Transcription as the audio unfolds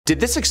Did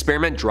this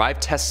experiment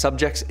drive test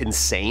subjects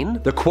insane?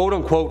 The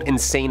quote-unquote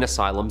insane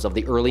asylums of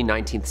the early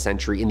 19th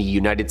century in the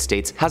United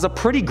States has a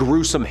pretty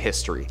gruesome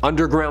history.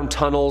 Underground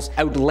tunnels,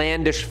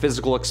 outlandish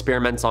physical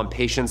experiments on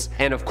patients,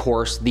 and of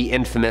course, the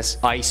infamous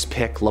ice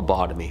pick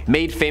lobotomy,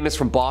 made famous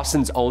from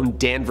Boston's own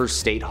Danvers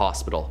State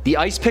Hospital. The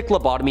ice pick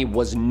lobotomy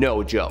was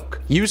no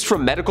joke. Used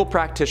from medical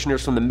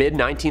practitioners from the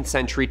mid-19th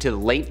century to the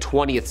late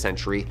 20th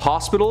century,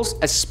 hospitals,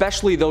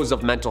 especially those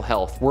of mental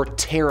health, were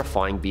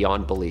terrifying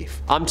beyond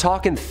belief. I'm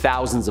talking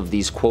thousands of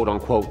these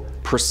quote-unquote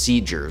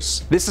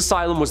procedures. This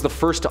asylum was the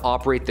first to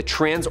operate the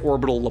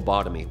transorbital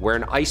lobotomy, where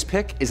an ice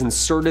pick is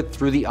inserted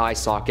through the eye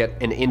socket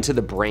and into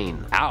the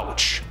brain.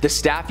 Ouch! The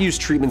staff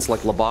used treatments like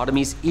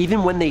lobotomies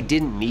even when they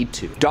didn't need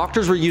to.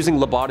 Doctors were using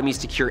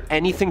lobotomies to cure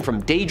anything from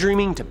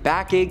daydreaming to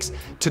backaches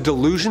to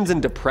delusions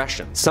and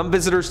depression. Some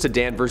visitors to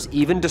Danvers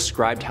even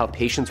described how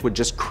patients would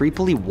just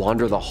creepily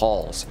wander the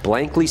halls,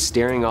 blankly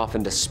staring off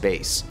into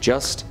space,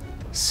 just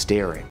staring.